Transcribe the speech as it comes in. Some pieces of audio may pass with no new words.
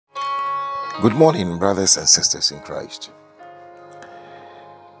Good morning, brothers and sisters in Christ.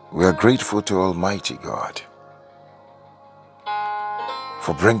 We are grateful to Almighty God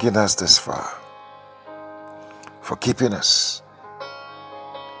for bringing us this far, for keeping us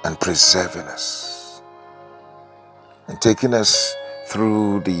and preserving us, and taking us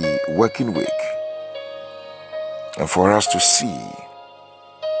through the working week, and for us to see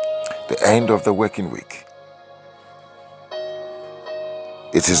the end of the working week.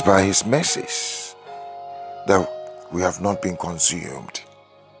 It is by His mercies that we have not been consumed.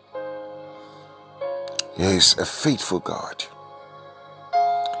 He is a faithful God.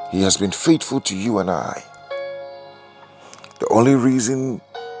 He has been faithful to you and I. The only reason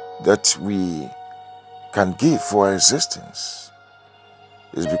that we can give for our existence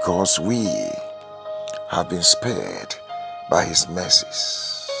is because we have been spared by His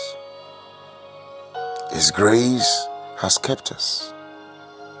mercies. His grace has kept us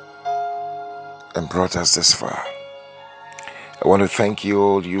and brought us this far. I want to thank you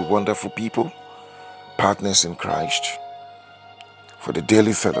all, you wonderful people, partners in Christ, for the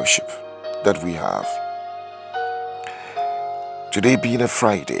daily fellowship that we have. Today being a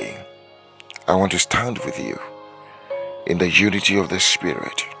Friday, I want to stand with you in the unity of the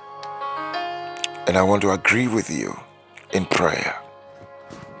Spirit, and I want to agree with you in prayer.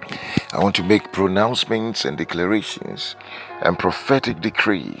 I want to make pronouncements and declarations and prophetic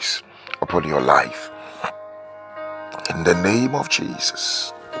decrees upon your life. In the name of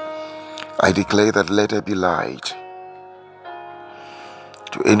Jesus, I declare that let there be light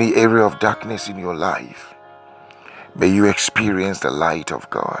to any area of darkness in your life. May you experience the light of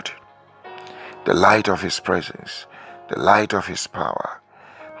God, the light of His presence, the light of His power,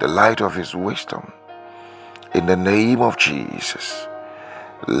 the light of His wisdom. In the name of Jesus,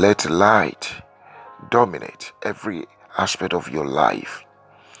 let light dominate every aspect of your life,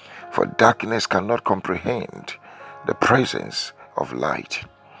 for darkness cannot comprehend the presence of light.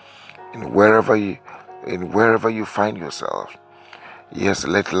 In wherever you find yourself, yes,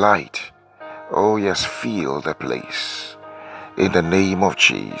 let light, oh yes, fill the place. In the name of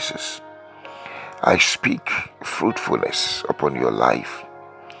Jesus, I speak fruitfulness upon your life.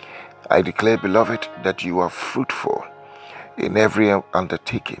 I declare, beloved, that you are fruitful in every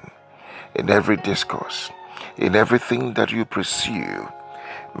undertaking, in every discourse, in everything that you pursue.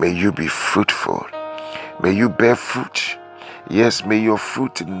 May you be fruitful. May you bear fruit. Yes, may your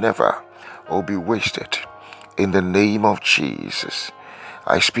fruit never be wasted. In the name of Jesus,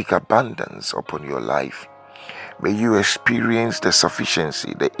 I speak abundance upon your life. May you experience the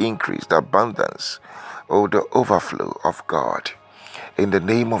sufficiency, the increase, the abundance, the overflow of God. In the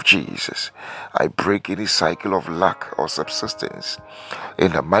name of Jesus, I break any cycle of lack or subsistence.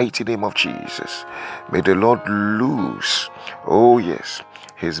 In the mighty name of Jesus, may the Lord loose,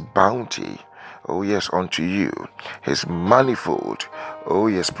 His bounty, unto you, His manifold,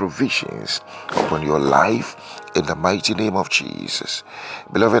 provisions upon your life. In the mighty name of Jesus,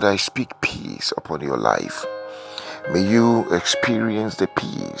 beloved, I speak peace upon your life. May you experience the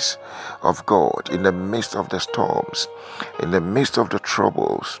peace of God in the midst of the storms, in the midst of the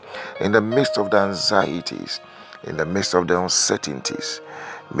troubles, in the midst of the anxieties, in the midst of the uncertainties.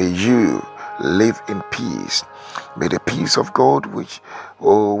 May you live in peace. May the peace of God,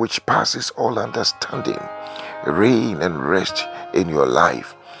 which passes all understanding, reign and rest in your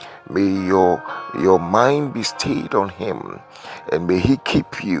life. May your mind be stayed on Him, and may He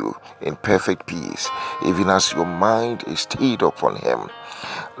keep you in perfect peace, even as your mind is stayed upon Him.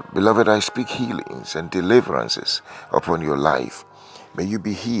 Beloved, I speak healings and deliverances upon your life. May you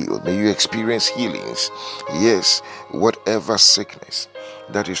be healed. May you experience healings. Yes, whatever sickness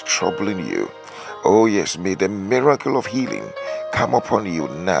that is troubling you. Oh yes, may the miracle of healing come upon you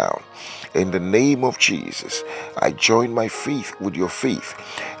now. In the name of Jesus, I join my faith with your faith,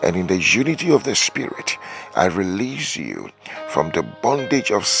 and in the unity of the Spirit, I release you from the bondage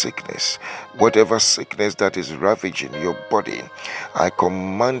of sickness. Whatever sickness that is ravaging your body, I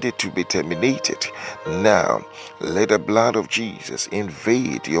command it to be terminated. Now, let the blood of Jesus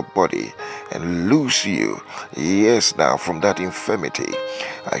invade your body and loose you, yes, now from that infirmity.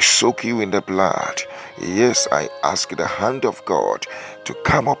 I soak you in the blood. Yes, I ask the hand of God to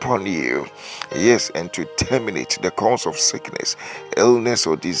come upon you, yes, and to terminate the cause of sickness, illness,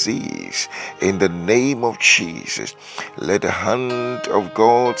 or disease. In the name of Jesus, let the hand of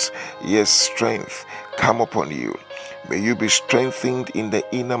God's, yes, strength come upon you. May you be strengthened in the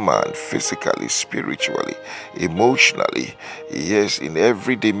inner man, physically, spiritually, emotionally, yes, in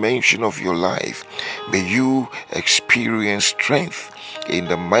every dimension of your life. May you experience strength in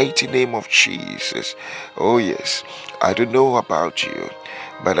the mighty name of Jesus. Oh yes, I don't know about you,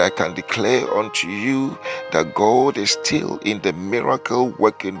 but I can declare unto you that God is still in the miracle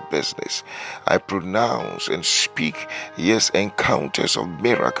working business. I pronounce and speak, yes, encounters of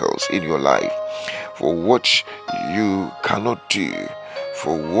miracles in your life. For what you cannot do,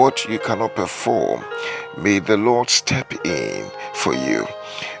 for what you cannot perform, may the Lord step in for you.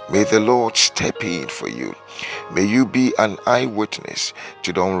 May the Lord step in for you. May you be an eyewitness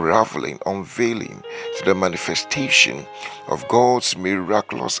to the unraveling, unveiling, to the manifestation of God's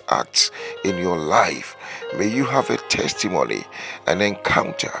miraculous acts in your life. May you have a testimony, an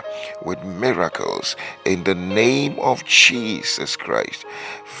encounter with miracles in the name of Jesus Christ.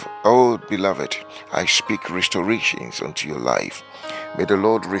 Oh, beloved, I speak restorations unto your life. May the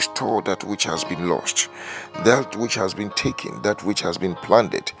Lord restore that which has been lost, that which has been taken, that which has been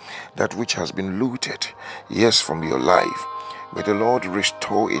plundered, that which has been looted, yes, from your life. May the Lord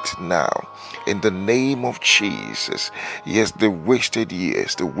restore it now in the name of Jesus. Yes, the wasted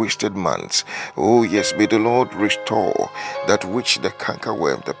years, the wasted months. Oh, yes, may the Lord restore that which the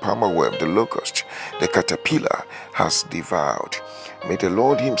cankerworm, the palmerworm, the locust, the caterpillar has devoured. May the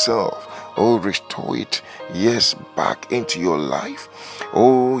Lord Himself, oh, restore it, yes, back into your life.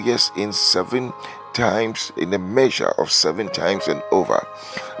 Oh, yes, in 7 times, in a measure of 7 times and over.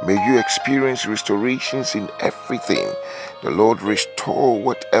 May you experience restorations in everything. The Lord restore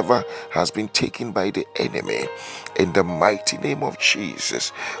whatever has been taken by the enemy. In the mighty name of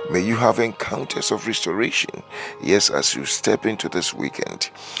Jesus, may you have encounters of restoration. Yes, as you step into this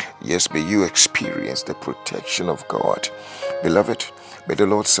weekend. Yes, may you experience the protection of God. Beloved, may the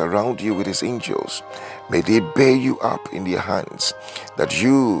Lord surround you with His angels. May they bear you up in their hands, that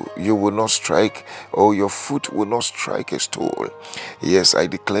you will not strike, or your foot will not strike a stone. Yes, I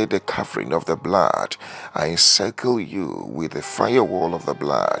declare the covering of the blood. I encircle you with the firewall of the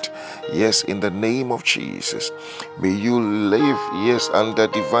blood. Yes, in the name of Jesus, may you live, yes, under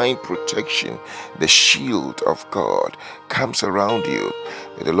divine protection. The shield of God comes around you.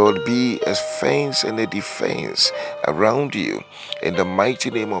 May the Lord be a fence and a defense around you. In the mighty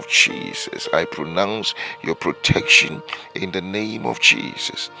name of Jesus, I pronounce your protection in the name of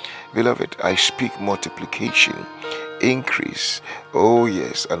Jesus. Beloved, I speak multiplication, increase, oh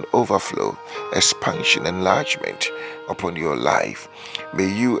yes, an overflow, expansion, enlargement upon your life.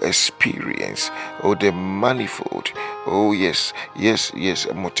 May you experience, oh, the manifold, oh yes,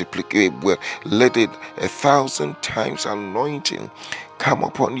 multiplicate. Well, let it 1,000 times anointing come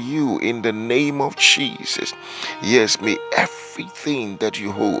upon you in the name of Jesus. Yes, may everything that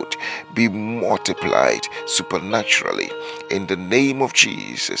you hold be multiplied supernaturally in the name of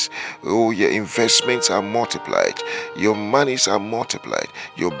Jesus. Oh, your investments are multiplied, your monies are multiplied,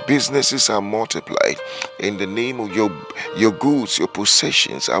 your businesses are multiplied in the name of your goods, your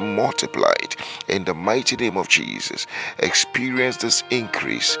possessions are multiplied in the mighty name of Jesus. Experience this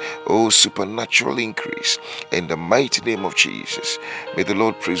increase, oh, supernatural increase in the mighty name of Jesus. May the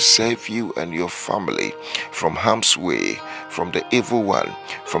Lord preserve you and your family from harm's way, from the evil one,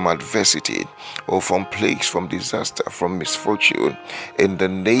 from adversity, or from plagues, from disaster, from misfortune. In the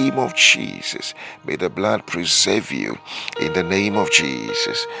name of Jesus, may the blood preserve you. In the name of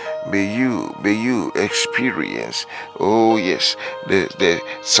Jesus, may you experience, oh yes, the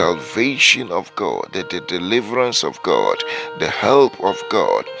salvation of God, the deliverance of God, the help of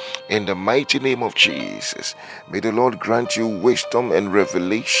God. In the mighty name of Jesus, may the Lord grant you wisdom and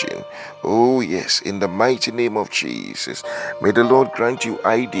revelation. Oh yes, in the mighty name of Jesus, may the Lord grant you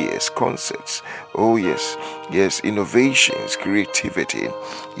ideas, concepts. Oh yes, innovations, creativity.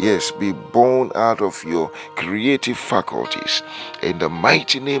 Yes, be born out of your creative faculties. In the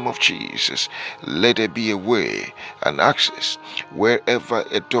mighty name of Jesus, let there be a way and access wherever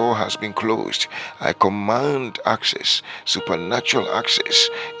a door has been closed. I command access, supernatural access.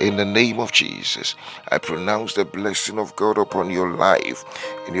 In the name of Jesus, I pronounce the blessing of God upon your life.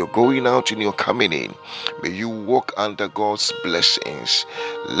 In your going out, in your coming in, may you walk under God's blessings.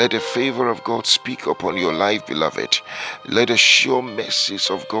 Let the favor of God speak upon your life, beloved. Let the sure mercies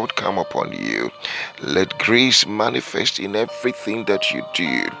of God come upon you. Let grace manifest in everything that you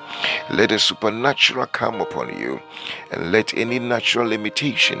do. Let the supernatural come upon you, and let any natural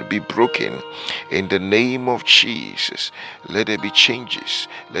limitation be broken in the name of Jesus. Let there be changes,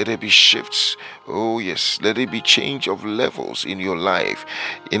 let there be shifts. Oh yes, let there be change of levels in your life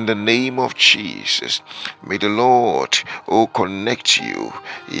in the name of Jesus. May the Lord, connect you.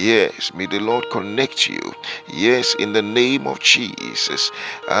 Yes, may the Lord connect you. Yes, in the name of Jesus.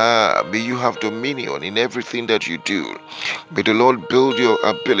 May you have dominion in everything that you do. May the Lord build your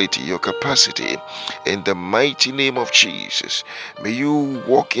ability, your capacity, in the mighty name of Jesus. May you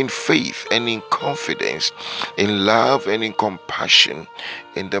walk in faith and in confidence, in love and in compassion,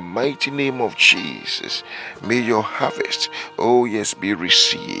 in the mighty name of Jesus. May your harvest, oh yes, be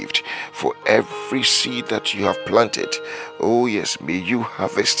received for every seed that you have planted. Oh yes, may you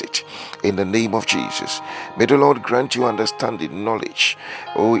harvest it in the name of Jesus. May the Lord grant you understanding, knowledge,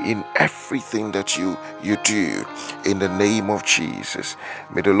 in everything that you do, in the name of Jesus.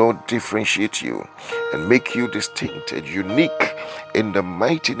 May the Lord differentiate you and make you distinct and unique in the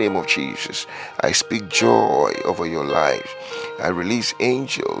mighty name of Jesus. I speak joy over your life. I release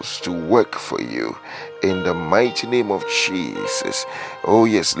angels to work for you in the mighty name of Jesus. Oh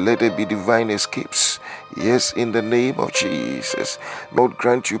yes, let there be divine escapes. Yes, in the name of Jesus. Lord,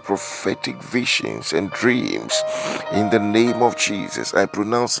 grant you prophetic visions and dreams. In the name of Jesus, I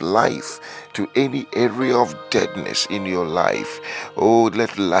pronounce life to any area of deadness in your life. Oh,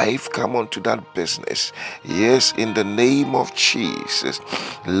 let life come onto that business. Yes, in the name of Jesus,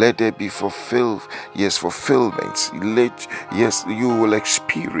 let there be fulfillment. Yes, you will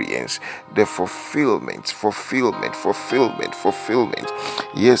experience the fulfillment.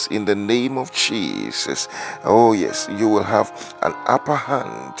 Yes, in the name of Jesus. Oh, yes, you will have an upper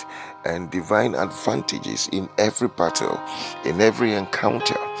hand and divine advantages in every battle, in every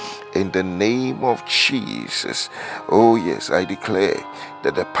encounter, in the name of Jesus. Oh yes, I declare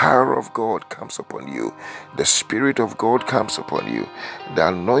that the power of God comes upon you, the Spirit of God comes upon you, the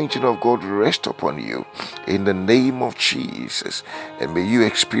anointing of God rests upon you in the name of Jesus, and may you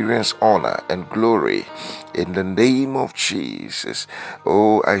experience honor and glory in the name of Jesus.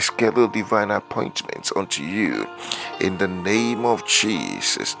 Oh, I schedule divine appointments unto you in the name of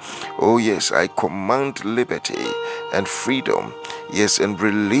Jesus. Oh yes, I command liberty and freedom. Yes, and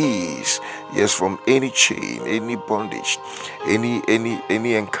release. Yes, from any chain, any bondage, any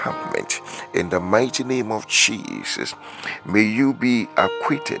encampment. In the mighty name of Jesus, may you be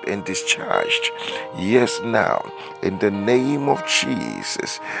acquitted and discharged. Yes, now, in the name of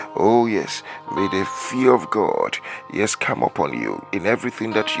Jesus. Oh yes, may the fear of God, yes, come upon you in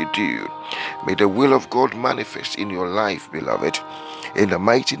everything that you do. May the will of God manifest in your life, beloved. In the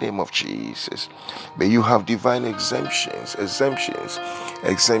mighty name of Jesus, may you have divine exemptions.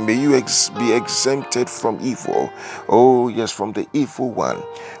 May you be exempted from evil. Oh yes, from the evil one,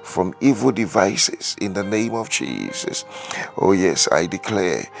 from evil devices. In the name of Jesus. Oh yes, I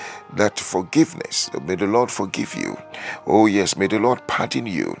declare that forgiveness. May the Lord forgive you. Oh yes, may the Lord pardon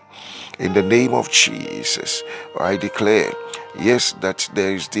you. In the name of Jesus, I declare, yes, that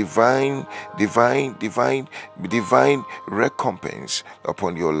there is divine recompense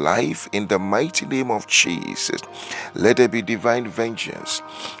upon your life in the mighty name of Jesus. Let there be divine vengeance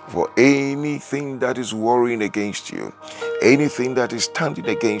for anything that is warring against you, anything that is standing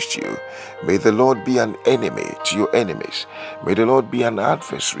against you. May the Lord be an enemy to your enemies. May the Lord be an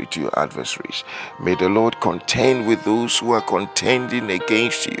adversary to your adversaries. May the Lord contend with those who are contending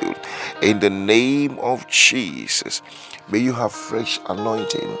against you. In the name of Jesus, may you have fresh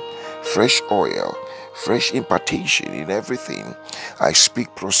anointing, fresh oil, fresh impartation in everything. I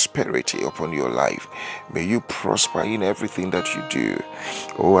speak prosperity upon your life. May you prosper in everything that you do.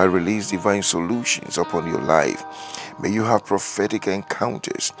 Oh, I release divine solutions upon your life. May you have prophetic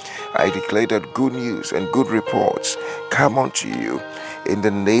encounters. I declare that good news and good reports come unto you in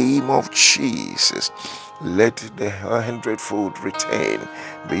the name of Jesus. Let the 100-fold return.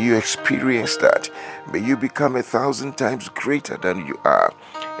 May you experience that. May you become 1,000 times greater than you are.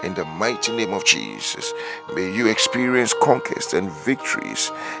 In the mighty name of Jesus, may you experience conquest and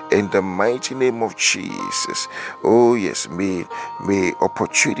victories. In the mighty name of Jesus. Oh yes, may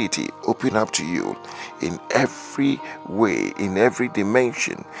opportunity open up to you in every way, in every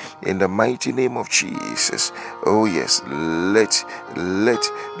dimension. In the mighty name of Jesus. Oh yes, let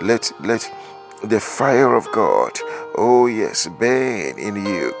the fire of God, oh yes, burn in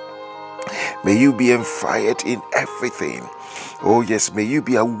you. May you be enfired in everything. Oh yes, may you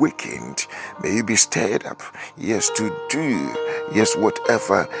be awakened. May you be stirred up, yes, to do, yes,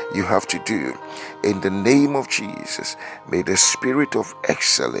 whatever you have to do. In the name of Jesus, may the spirit of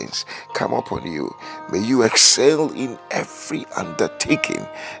excellence come upon you. May you excel in every undertaking.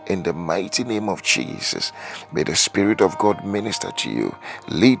 In the mighty name of Jesus, may the Spirit of God minister to you,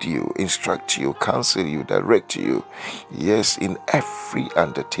 lead you, instruct you, counsel you, direct you. Yes, in every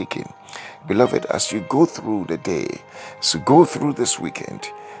undertaking. Beloved, as you go through the day, so go through this weekend,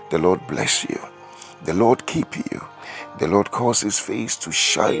 the Lord bless you. The Lord keep you. The Lord cause his face to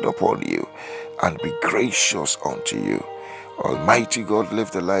shine upon you and be gracious unto you. Almighty God,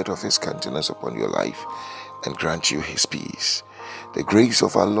 lift the light of his countenance upon your life and grant you his peace. The grace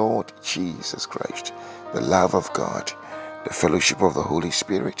of our Lord Jesus Christ, the love of God, the fellowship of the Holy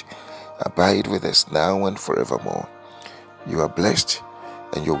Spirit abide with us now and forevermore. You are blessed,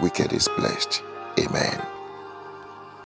 and your wicked is blessed. Amen.